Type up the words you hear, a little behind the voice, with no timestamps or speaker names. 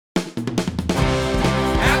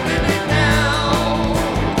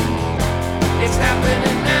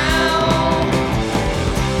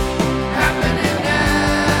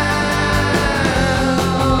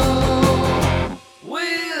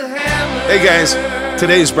Hey guys,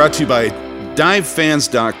 today is brought to you by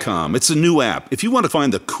DiveFans.com. It's a new app. If you want to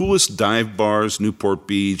find the coolest dive bars, Newport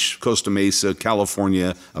Beach, Costa Mesa,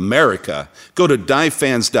 California, America, go to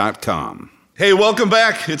DiveFans.com. Hey, welcome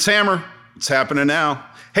back. It's Hammer. It's happening now.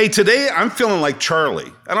 Hey, today I'm feeling like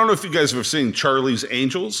Charlie. I don't know if you guys have ever seen Charlie's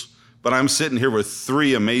Angels, but I'm sitting here with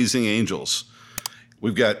three amazing angels.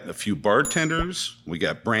 We've got a few bartenders. We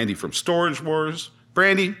got Brandy from Storage Wars.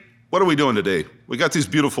 Brandy, what are we doing today? We got these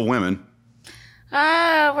beautiful women.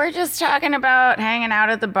 We're just talking about hanging out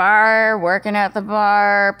at the bar, working at the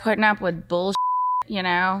bar, putting up with bullshit, you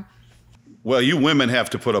know? Well, you women have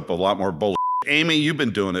to put up a lot more bullshit. Amy, you've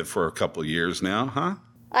been doing it for a couple of years now, huh?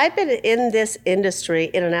 I've been in this industry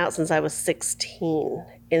in and out since I was 16.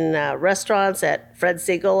 In restaurants at Fred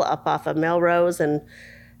Siegel up off of Melrose and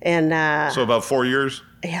So about 4 years?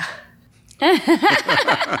 yeah.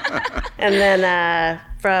 And then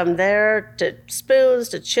from there to Spoons,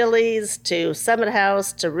 to Chili's, to Summit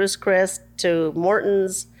House, to Roost Chris, to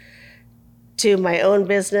Morton's, to my own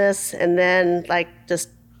business, and then like just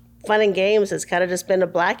fun and games has kind of just been a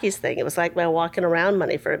Blackie's thing. It was like my walking around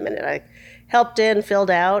money for a minute. I helped in,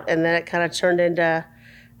 filled out, and then it kind of turned into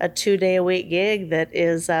a 2-day-a-week gig that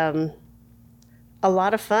is a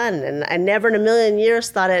lot of fun. And I never in a million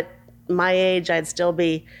years thought at my age I'd still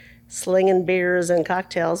be slinging beers and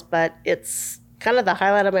cocktails, but it's kind of the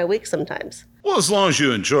highlight of my week sometimes. Well, as long as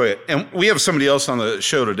you enjoy it. And we have somebody else on the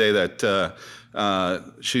show today that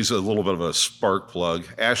she's a little bit of a spark plug.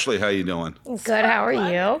 Ashley, how you doing? Good, how are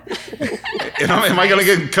you? Am I going to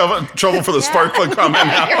get in trouble for the spark plug comment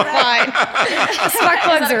now? You're fine. Spark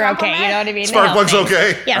plugs are okay, you know what I mean? Spark plugs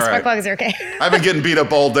okay? Yeah, All spark right. plugs are okay. I've been getting beat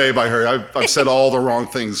up all day by her. I've said all the wrong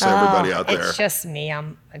things to everybody out there. It's just me.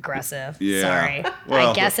 I'm aggressive. Yeah. Sorry.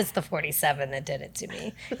 Well, I guess it's the 47 that did it to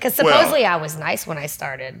me. Because supposedly I was nice when I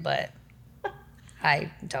started, but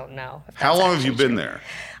I don't know. How long have you been there?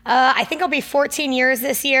 I think I'll be 14 years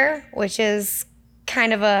this year, which is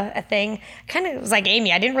kind of a thing. Kind of was like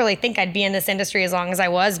Amy. I didn't really think I'd be in this industry as long as I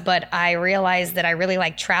was, but I realized that I really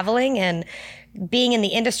like traveling, and being in the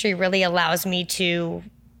industry really allows me to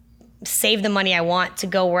save the money I want, to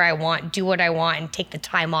go where I want, do what I want, and take the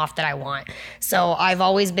time off that I want. So I've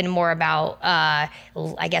always been more about, I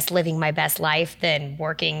guess, living my best life than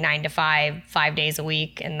working 9 to 5, 5 days a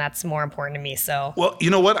week, and that's more important to me. So Well, you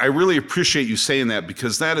know what? I really appreciate you saying that,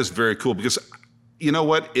 because that is very cool. Because you know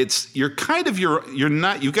what? You're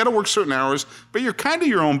not, you got to work certain hours, but you're kind of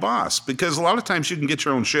your own boss, because a lot of times you can get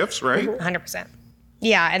your own shifts, right? 100%.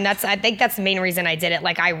 Yeah, and I think that's the main reason I did it.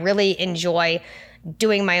 Like, I really enjoy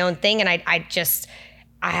doing my own thing, and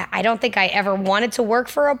I don't think I ever wanted to work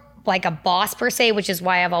for a boss per se, which is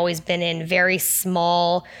why I've always been in very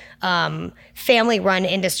small family-run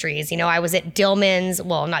industries. You know, I was at Dillman's,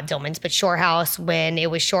 well, not Dillman's, but Shore House when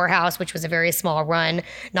it was Shore House, which was a very small run,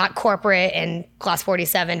 not corporate, and Class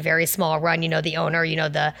 47, very small run. You know, the owner, you know,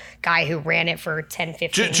 the guy who ran it for 10,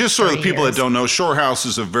 15, Just so the 30 people years. that don't know, Shore House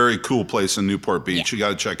is a very cool place in Newport Beach. You got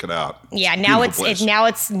to check it out. Yeah, Beautiful place. now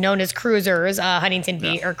it's known as Cruisers, Huntington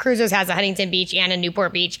Beach, or Cruisers has a Huntington Beach and a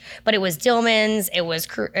Newport Beach, but it was Dillman's, it was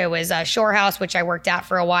Shore House, which I worked at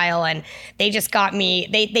for a while, and they just got me.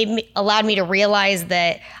 They allowed me to realize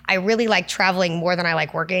that I really like traveling more than I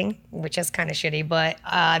like working, which is kind of shitty. But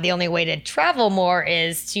the only way to travel more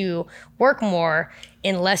is to work more,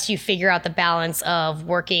 unless you figure out the balance of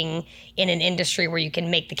working in an industry where you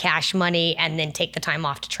can make the cash money and then take the time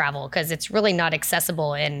off to travel, because it's really not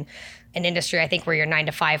accessible in an industry, I think, where you're 9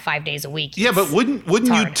 to 5, 5 days a week. Yeah, but wouldn't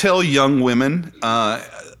you hard. tell young women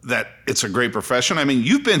that it's a great profession? I mean,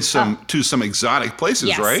 you've been to some exotic places,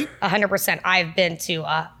 Yes, right? 100%. I've been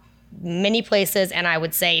to many places, and I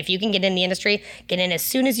would say if you can get in the industry, get in as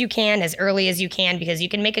soon as you can, as early as you can, because you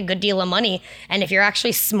can make a good deal of money. And if you're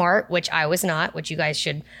actually smart, which I was not, which you guys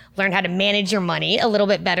should learn how to manage your money a little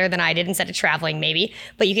bit better than I did instead of traveling maybe,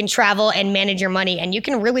 but you can travel and manage your money, and you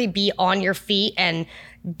can really be on your feet and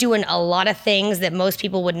doing a lot of things that most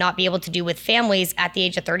people would not be able to do with families at the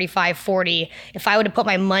age of 35, 40. If I would have put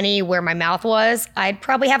my money where my mouth was, I'd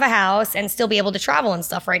probably have a house and still be able to travel and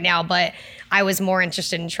stuff right now. But I was more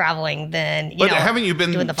interested in traveling than, But haven't you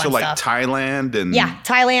been doing the to fun like stuff. Thailand and Yeah,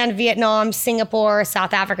 Thailand, Vietnam, Singapore,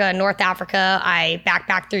 South Africa, North Africa. I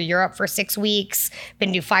backpacked through Europe for 6 weeks,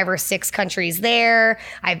 been to 5 or 6 countries there.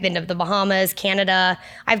 I've been to the Bahamas, Canada.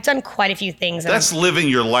 I've done quite a few things. and That's living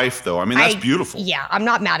your life, though. I mean, that's beautiful. Yeah, I'm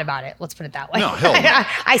not mad about it. Let's put it that way. No, hell no.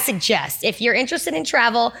 I suggest if you're interested in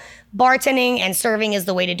travel, bartending and serving is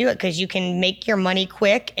the way to do it, because you can make your money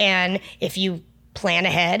quick, and if you plan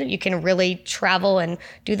ahead, you can really travel and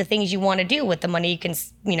do the things you want to do with the money you can,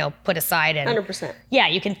 put aside. And 100%. yeah,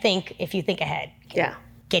 you can think if you think ahead. Yeah.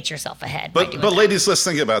 get yourself ahead. by But doing but that. ladies, let's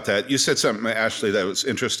think about that. You said something, Ashley, that was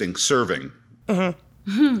interesting. Serving.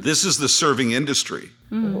 This is the serving industry.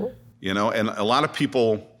 You know, and a lot of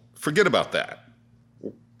people forget about that.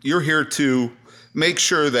 You're here to make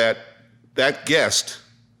sure that that guest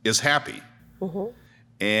is happy.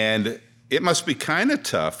 And it must be kind of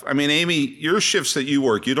tough. I mean, Amy, your shifts that you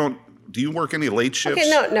work, do you work any late shifts?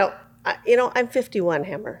 Okay, no. I'm 51,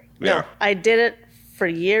 Hammer. No, Yeah. I did it for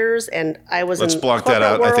years, and I was Let's in block that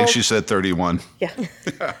corporate out. I think world. she said 31. Yeah.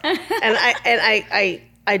 And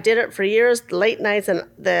I did it for years, late nights and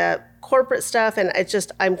the corporate stuff. And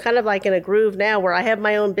I'm kind of like in a groove now where I have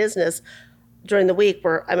my own business during the week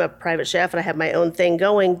where I'm a private chef and I have my own thing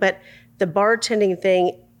going. But the bartending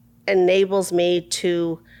thing enables me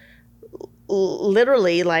to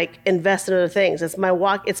literally like invest in other things. It's my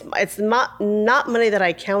walk. It's not money that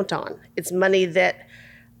I count on. It's money that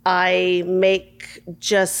I make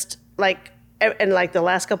just like, and like the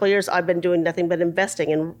last couple of years, I've been doing nothing but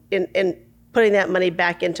investing in putting that money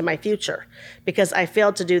back into my future because I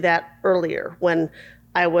failed to do that earlier when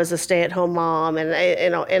I was a stay-at-home mom, and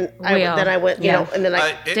then I went, and then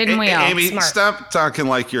I Didn't we all? Amy, Smart. stop talking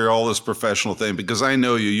like you're all this professional thing because I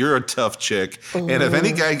know you. You're a tough chick. And if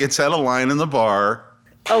any guy gets out of line in the bar,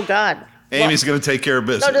 oh God, Amy's going to take care of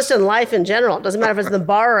business. no, just in life in general. It doesn't matter if it's in the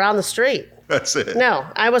bar or on the street. That's it. No,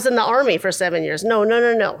 I was in the Army for 7 years. No.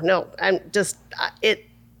 I'm just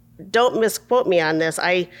don't misquote me on this.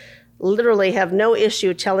 I literally have no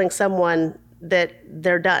issue telling someone that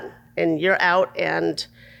they're done and you're out, and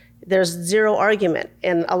there's zero argument.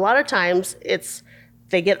 And a lot of times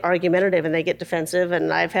they get argumentative and they get defensive,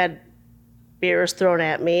 and I've had beers thrown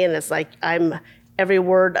at me, and it's like I'm every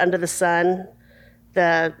word under the sun.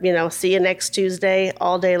 See you next Tuesday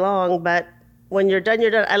all day long. But when you're done,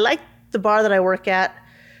 you're done. I like the bar that I work at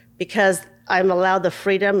because I'm allowed the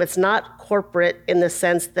freedom. It's not corporate in the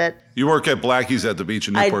sense that You work at Blackie's at the beach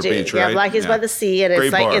in I Newport do. Beach, Yeah, right? Blackie's by the sea, and Great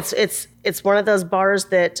it's like bar. it's one of those bars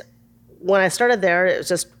that when I started there, it was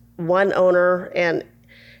just one owner, and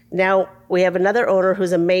now we have another owner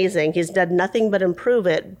who's amazing. He's done nothing but improve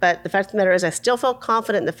it. But the fact of the matter is, I still feel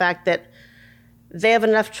confident in the fact that they have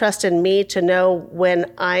enough trust in me to know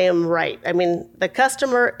when I am right. I mean, the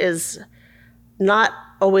customer is not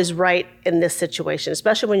always right in this situation,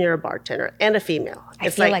 especially when you're a bartender and a female. I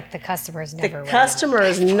feel like the customer is never the right. customer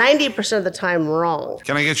is 90% of the time wrong.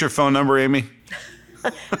 Can I get your phone number, Amy?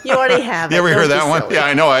 You already have it. You ever hear Don't be that one? silly. Yeah,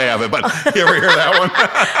 I know I have it, but you ever hear that one?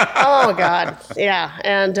 Oh God, yeah.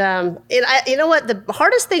 And you know what? The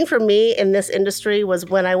hardest thing for me in this industry was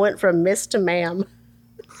when I went from Miss to Ma'am.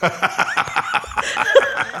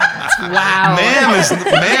 Wow. Ma'am.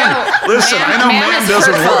 Listen, I know ma'am is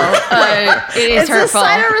doesn't hurtful. work. It is It's a hurtful.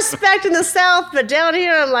 sign of respect in the South, but down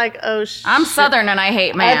here I'm like, oh shit. I'm Southern and I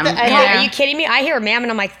hate ma'am. I you think- know? Are you kidding me? I hear a ma'am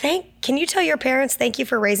and I'm like, can you tell your parents thank you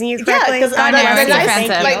for raising you Yeah, correctly? because I know, it's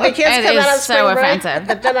offensive. like the kids It come is out of so spring break, offensive.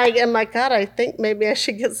 but then I'm like, God, I think maybe I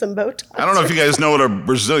should get some Botox. I don't know if you guys know what a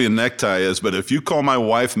Brazilian necktie is, but if you call my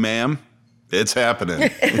wife ma'am, it's happening.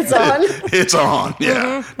 It's on. It's on.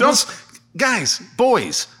 Yeah. Guys,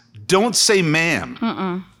 boys, don't say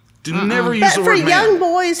ma'am. Do never use But the for word young ma'am.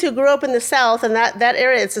 boys who grew up in the South and that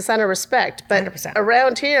area, it's a sign of respect. But 100%.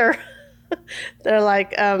 around here, they're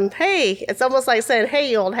like, hey, it's almost like saying, hey,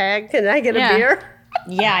 you old hag, can I get Yeah. a beer?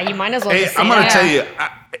 Yeah, you might as well Hey, just say I'm going to that. tell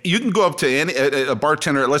you, you can go up to a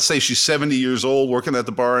bartender, let's say she's 70 years old, working at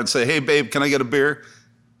the bar, and say, hey, babe, can I get a beer?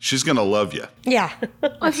 She's going to love you. Yeah.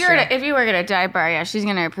 Well, if you work at a dive bar, yeah, she's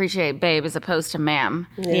gonna appreciate babe as opposed to ma'am.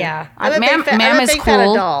 Yeah. I'm a Ma'am- big fan, ma'am I'm a is big fan of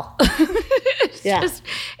cool. doll. Yeah.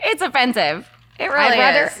 It's offensive. It really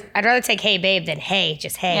is. I'd rather take hey babe than hey,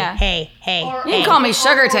 just hey, Yeah. hey. You can call me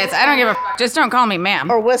sugar tits. I don't give a just don't call me ma'am.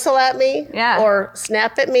 Or whistle at me. Yeah. Or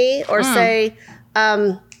snap at me. Or say,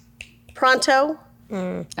 pronto.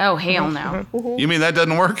 Oh hell no. You mean that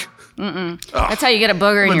doesn't work? That's how you get a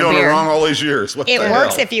booger I've in been your doing it beer. wrong all these years. What It the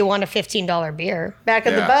works hell? if you want a $15 beer. Back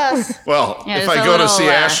of the Yeah. bus. Well, Yeah, if there's I a go to little, see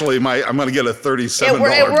Ashley, I'm going to get a $37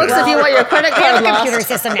 It works bill. if you want your credit We have card a computer lost.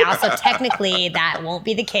 system now, so technically that won't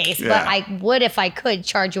be the case. But Yeah. I would, if I could,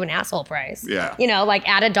 charge you an asshole price. Yeah. You know, like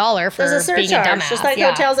add $1 for There's a being a surcharge, dumbass. just like yeah.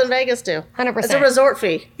 hotels in Vegas do. 100%. It's a resort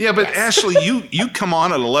fee. Yeah, but Ashley, you come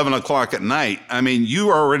on at 11 o'clock at night. I mean,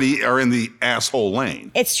 you already are in the asshole lane.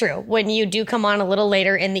 It's true. When you do come on a little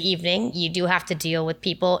later in the evening, you do have to deal with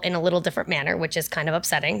people in a little different manner, which is kind of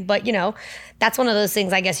upsetting. But, you know, that's one of those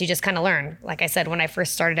things I guess you just kind of learn. Like I said, when I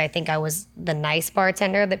first started, I think I was the nice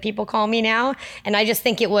bartender that people call me now. And I just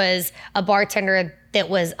think it was a bartender that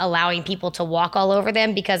was allowing people to walk all over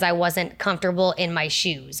them because I wasn't comfortable in my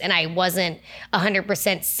shoes. And I wasn't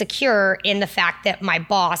 100% secure in the fact that my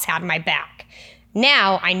boss had my back.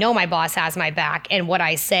 Now I know my boss has my back, and what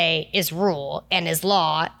I say is rule and is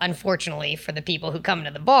law. Unfortunately, for the people who come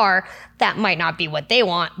to the bar, that might not be what they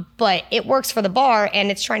want, but it works for the bar,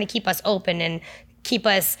 and it's trying to keep us open and keep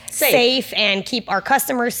us safe and keep our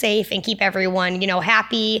customers safe and keep everyone,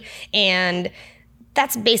 happy. And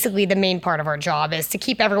that's basically the main part of our job, is to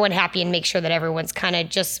keep everyone happy and make sure that everyone's kind of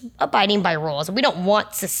just abiding by rules. We don't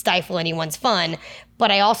want to stifle anyone's fun, but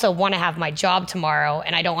I also want to have my job tomorrow,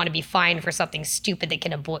 and I don't want to be fined for something stupid that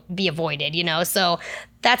can be avoided, So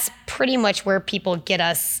that's pretty much where people get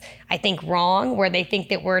us, I think, wrong, where they think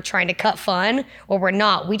that we're trying to cut fun, or we're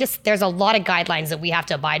not. There's a lot of guidelines that we have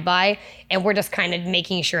to abide by, and we're just kind of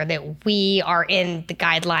making sure that we are in the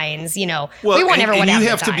guidelines, Well, we want everyone to have you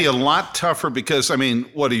a have good to time. be a lot tougher because,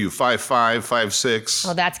 what are you, 5'5", 5'6"?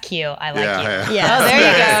 Oh, that's cute. I like Yeah, you. yeah. Oh, there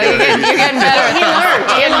you go. You're getting better. He learned.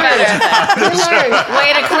 Getting better.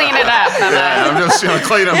 Way to clean it up, Bubba. Yeah, I'm just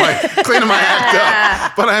cleaning my act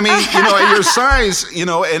up. But at your size,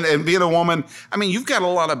 and being a woman, you've got a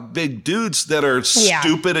lot of big dudes that are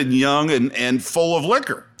stupid and young and full of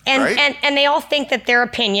liquor. And, right? and they all think that their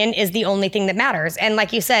opinion is the only thing that matters. And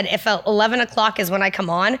like you said, if 11 o'clock is when I come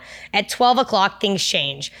on, at 12 o'clock, things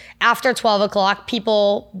change. After 12 o'clock,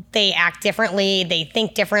 people, they act differently. They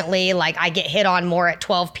think differently. Like, I get hit on more at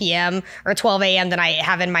 12 p.m. or 12 a.m. than I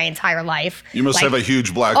have in my entire life. You must have a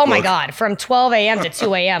huge black Oh, my book. God. From 12 a.m. to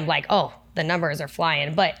 2 a.m., the numbers are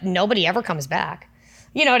flying. But nobody ever comes back.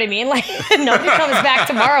 You know what I mean? Like, nobody comes back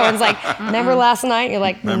tomorrow and's like, remember last night? You're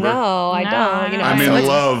like, no, I don't. I'm so in it's-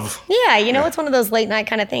 love. Yeah, it's one of those late night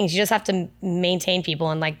kind of things. You just have to maintain people,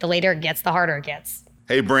 and the later it gets, the harder it gets.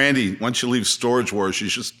 Hey, Brandy, once you leave Storage Wars, you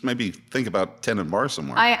should maybe think about tending bar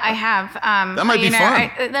somewhere. I have. That might be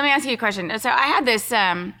fun. Let me ask you a question. So I had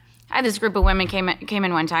this group of women came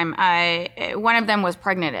in one time. One of them was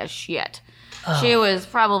pregnant as shit. Oh. She was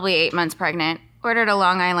probably 8 months pregnant. Ordered a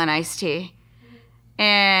Long Island iced tea.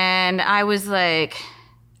 And I was like,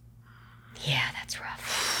 yeah, that's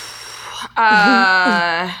rough.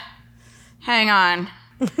 Hang on.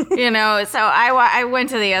 So I went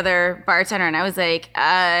to the other bartender and I was like,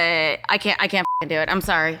 I can't f***ing do it. I'm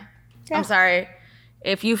sorry. Yeah. I'm sorry.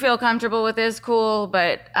 If you feel comfortable with this, cool,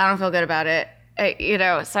 but I don't feel good about it.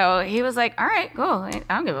 So he was like, all right, cool. I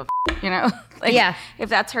don't give a f***, if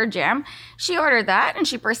that's her jam. She ordered that and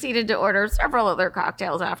she proceeded to order several other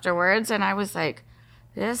cocktails afterwards. And I was like,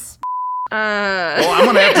 this. Well, I'm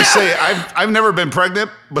going to have to say, I've never been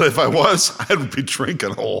pregnant, but if I was, I'd be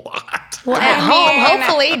drinking a lot. Well, at home,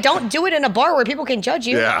 hopefully. Don't do it in a bar where people can judge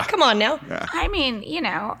you. Yeah. Come on now. Yeah.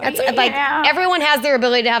 Everyone has their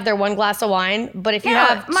ability to have their one glass of wine, but if you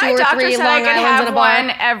have 2 or 3 Long Islands in a bar.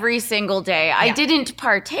 One every single day. Yeah. I didn't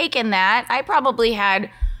partake in that. I probably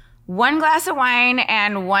had 1 glass of wine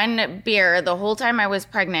and 1 beer the whole time I was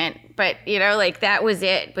pregnant. But, that was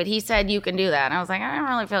it. But he said you can do that. And I was like, I don't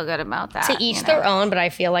really feel good about that. To each their own, but I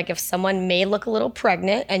feel like if someone may look a little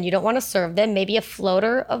pregnant and you don't want to serve them, maybe a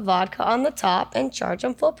floater of vodka on the top and charge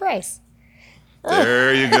them full price.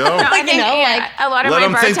 There you go. I think, a lot of let my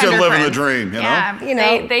them think they're bartender living the friends, dream,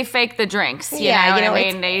 Yeah, they fake the drinks. You know what I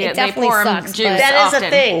mean? It they pour them sucks, juice That is often. a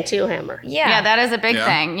thing too, Hammer. Yeah, that is a big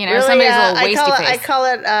thing. Really, somebody's a little wasty I face. call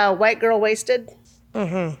it white girl wasted.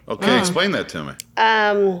 Okay, explain that to me.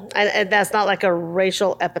 And that's not like a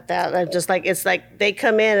racial epithet. I'm just like, it's like they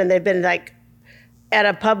come in and they've been like at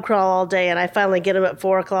a pub crawl all day, and I finally get them at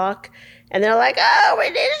 4 o'clock, and they're like, "Oh, we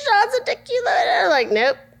need shots of tequila." And I'm like,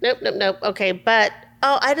 nope. Okay, but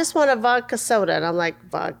I just want a vodka soda, and I'm like,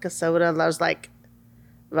 vodka soda. And I was like,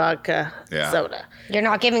 vodka soda. You're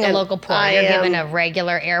not giving a local pour. You're giving a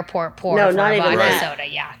regular airport pour for not a even vodka that. soda.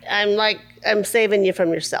 Yeah. I'm saving you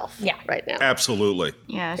from yourself. Yeah. Right now. Absolutely.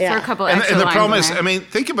 Yeah, for a couple And extra the lines problem in is, there.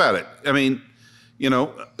 think about it.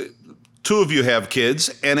 2 of you have kids,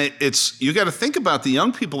 and it's you got to think about the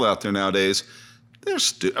young people out there nowadays. They're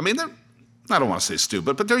they're, I don't want to say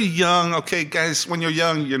stupid, but they're young. Okay, guys, when you're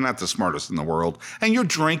young, you're not the smartest in the world, and you're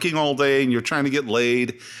drinking all day, and you're trying to get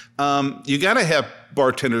laid. You got to have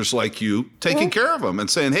bartenders like you taking care of them and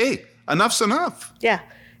saying, "Hey, enough's enough." Yeah,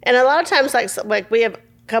 and a lot of times, like we have a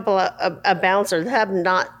couple of bouncers that have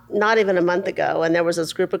not even a month ago, and there was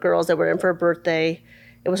this group of girls that were in for her birthday.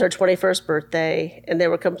 It was her 21st birthday, and they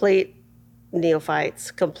were complete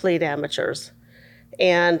neophytes, complete amateurs.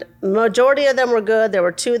 And majority of them were good. There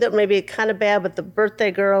were 2 that maybe kind of bad, but the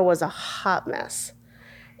birthday girl was a hot mess.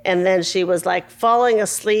 And then she was like falling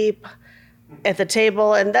asleep at the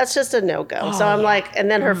table, and that's just a no-go. So I'm like,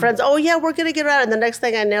 and then her friends, oh yeah, we're gonna get her out. And the next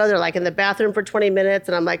thing I know, they're like in the bathroom for 20 minutes,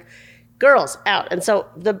 and I'm like, girls, out. And so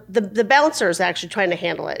the bouncer is actually trying to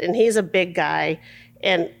handle it, and he's a big guy.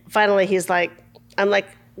 And finally he's like, I'm like,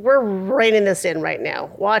 we're reining this in right now.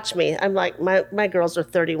 Watch me. I'm like, my girls are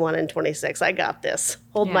 31 and 26. I got this.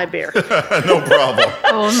 Hold my beer. No problem.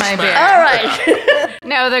 Hold my beer. All right.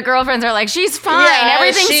 No, the girlfriends are like, she's fine. Yeah,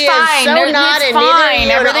 Everything's she fine. Is so not, and fine.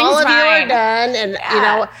 neither Everything's all of fine. you are done, and you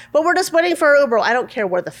know. But we're just waiting for our Uber. I don't care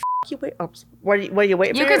where the you wait. Where you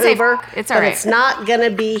wait for You your can say Uber. it's all but right. it's not gonna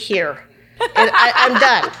be here. And I'm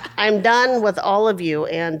done. I'm done with all of you.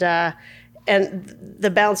 And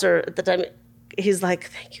the bouncer at the time, he's like,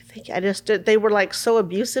 thank you. I just they were like so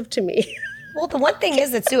abusive to me. Well, the one thing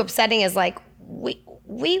is that's so upsetting is like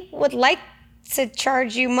we would like to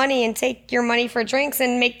charge you money and take your money for drinks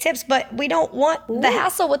and make tips, but we don't want the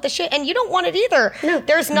hassle with the shit, and you don't want it either. No.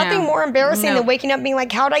 There's nothing more embarrassing than waking up and being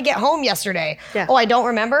like, how'd I get home yesterday? Yeah. Oh, I don't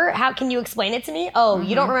remember. How can you explain it to me? Oh,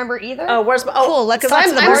 you don't remember either? Oh, where's my? Oh, cool. Let's because talk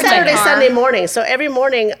to the I'm bartender. Saturday, Sunday morning. So every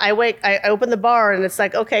morning I open the bar, and it's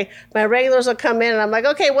like, okay, my regulars will come in, and I'm like,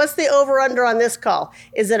 okay, what's the over under on this call?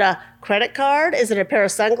 Is it a credit card? Is it a pair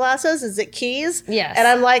of sunglasses? Is it keys? Yes. And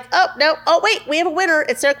I'm like, oh no, oh wait, we have a winner.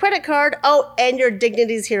 It's their credit card. Oh, and your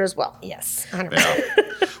dignity's here as well. Yes,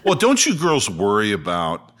 100%. Well, don't you girls worry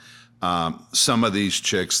about some of these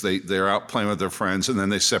chicks? They're out playing with their friends, and then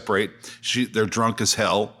they separate. They're drunk as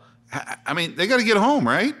hell. I mean, they got to get home,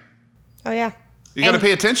 right? Oh, yeah. You got to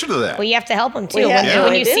pay attention to that. Well, you have to help them too. Yeah,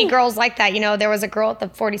 When we you do. see girls like that, you know, there was a girl at the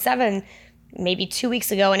 47 maybe 2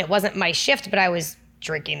 weeks ago, and it wasn't my shift, but I was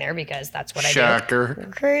drinking there because that's what I do. Shocker.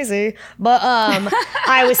 Crazy. But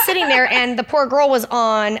I was sitting there, and the poor girl was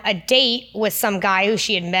on a date with some guy who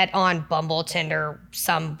she had met on Bumble, Tinder,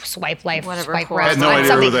 some Swipe Life, Whatever, Swipe horse. I had no Right, idea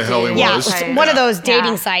something. who the hell he Yeah, was. one of those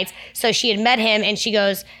dating Yeah. sites. So she had met him, and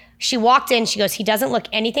she walked in, she goes, he doesn't look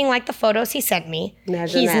anything like the photos he sent me.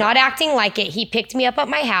 Imagine He's that. not acting like it. He picked me up at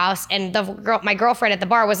my house, and my girlfriend at the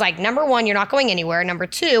bar was like, number one, you're not going anywhere. Number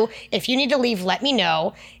two, if you need to leave, let me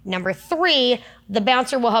know. Number three, the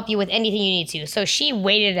bouncer will help you with anything you need to. So she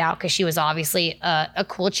waited it out because she was obviously a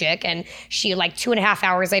cool chick. And she, like 2.5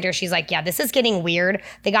 hours later, she's like, yeah, this is getting weird.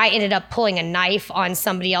 The guy ended up pulling a knife on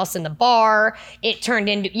somebody else in the bar. It turned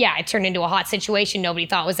into a hot situation nobody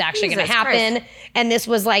thought was actually going to Jesus happen. Christ. And this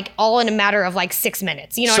was like all in a matter of like 6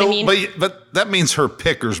 minutes. You know what I mean? But that means her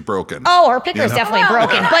picker's broken. Oh, her picker's definitely Well,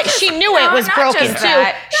 broken, not but just- she knew no, it was not broken just too.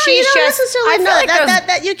 that. She's you don't just. necessarily I feel know like those-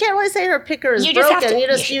 that you can't really say her picker is You just broken. have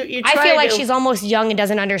to. You I try feel like to- she's almost young and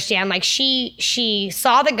doesn't understand. Like she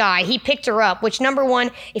saw the guy, he picked her up. Which number one,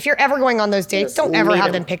 if you're ever going on those dates, don't ever meet have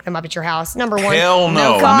him. them pick them up at your house. Number one, Hell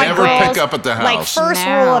no. God, Never girls, pick up at the Like house. first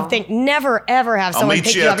No. rule of thing, never ever have someone meet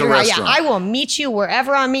pick you you at up the at your house. Yeah, restaurant. I will meet you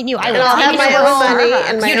wherever I'm meeting you. I will And I'll take have you my to your own home. money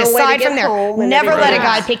and my You own way to decide get from there. home and Never let a everything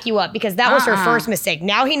guy else. pick you up because that was her first mistake.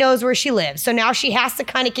 Now he knows where she lives, so now she has to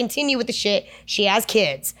kind of continue with the shit. She has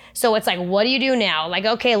kids, so it's like, what do you do now? Like,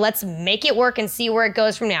 okay, let's make it work and see where it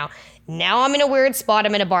goes from now. Now I'm in a weird spot.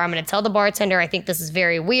 I'm in a bar. I'm going to tell the bartender, I think this is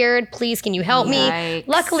very weird. Please, can you help me? Yikes.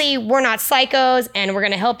 Luckily, we're not psychos, and we're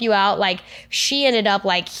going to help you out. Like, she ended up,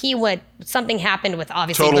 like, something happened with,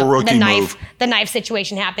 obviously, Total the rookie knife. move. The knife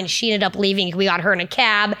situation happened. She ended up leaving. We got her in a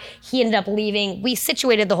cab. He ended up leaving. We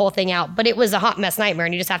situated the whole thing out, but it was a hot mess nightmare,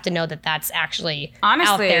 and you just have to know that that's actually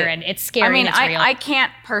Honestly, out there, and it's scary. I mean, and it's real. I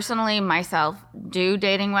can't personally myself do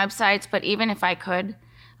dating websites, but even if I could,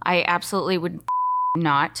 I absolutely would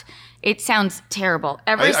not. It sounds terrible.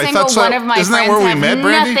 Every I single thought so. one of my Isn't that friends where we have met,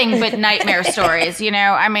 Brandy? nothing but nightmare stories. You know,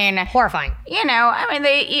 I mean, Horrifying. you know, I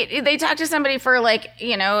mean, they talk to somebody for like,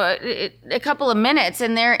 you know, a couple of minutes,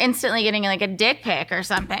 and they're instantly getting like a dick pic or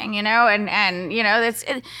something. You know, and you know,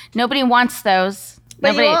 nobody wants those.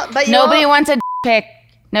 But you Nobody, all- nobody wants a dick pic.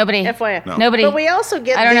 Nobody. FYI. No. Nobody. But we also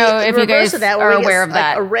get I don't know if you reverse guys of that, where are we get, aware of like,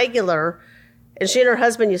 that. a regular, and she and her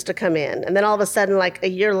husband used to come in, and then all of a sudden, like a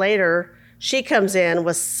year later, she comes in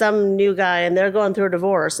with some new guy, and they're going through a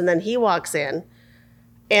divorce, and then he walks in,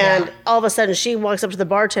 and all of a sudden she walks up to the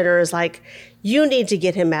bartender and is like, "You need to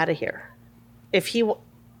get him out of here."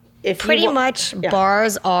 Pretty much,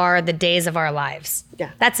 bars are the days of our lives.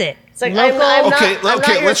 Yeah. That's it. It's like, Local. I'm not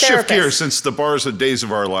Okay, your let's shift therapist. gears since the bars are days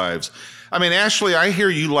of our lives. I mean, Ashley, I hear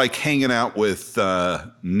you like hanging out with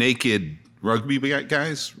naked rugby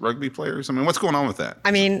guys, rugby players. I mean, what's going on with that?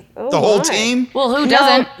 I mean, The whole my. team? Well, who no,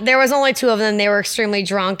 doesn't? there was only 2 of them. They were extremely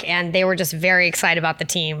drunk, and they were just very excited about the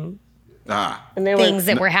team. And they things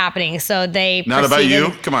that were happening. So they Not about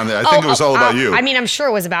proceeded- you? Come on, I think it was all about you. I mean, I'm sure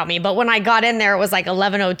it was about me, but when I got in there, it was like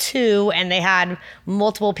 11:02, and they had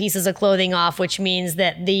multiple pieces of clothing off, which means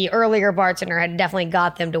that the earlier bartender had definitely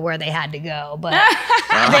got them to where they had to go. But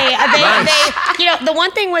they, you know, the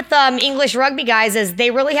one thing with English rugby guys is they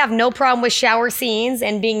really have no problem with shower scenes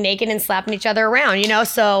and being naked and slapping each other around. You know,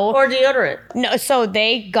 so or deodorant. no, so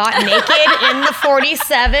they got naked in the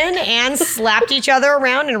 47 and slapped each other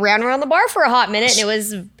around and ran around the bar for a hot minute. And it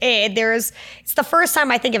was, it's the first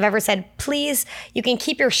time I think I've ever said, please, you can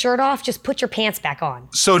keep your shirt off, just put your pants back on.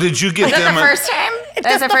 So did you get Was them? that the first time?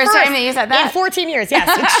 That's the first time that you said that? In 14 years, yes.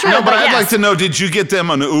 It's true. No, but I'd yes. like to know, did you get them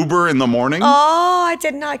an Uber in the morning? Oh, I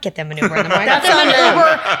did not get them an Uber in the morning. I got them on an them.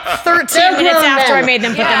 Uber 13 They're minutes grown after men. I made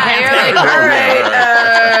them put them Yeah, pants you're back like, on. all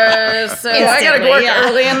right, so I gotta work yeah.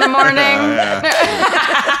 early in the morning.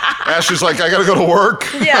 Ashley's like, I gotta go to work.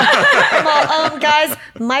 Yeah. Well, guys,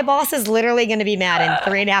 my boss is literally going to be mad in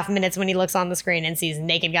 3.5 minutes when he looks on the screen and sees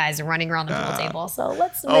naked guys running around the pool table. So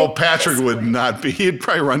let's. Oh, make Patrick this would work. not be. He'd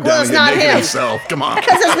probably run Well, down it's and get not naked him. himself. Come on.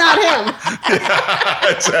 Because it's not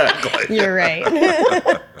him. Exactly. You're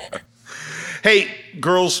right. Hey,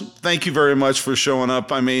 girls, thank you very much for showing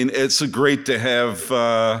up. I mean, it's great to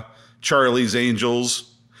have Charlie's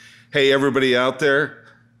Angels. Hey, everybody out there,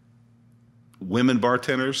 women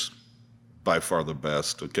bartenders, by far the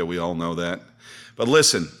best. Okay, we all know that. But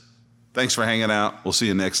listen, thanks for hanging out. We'll see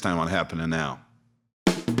you next time on Happening Now.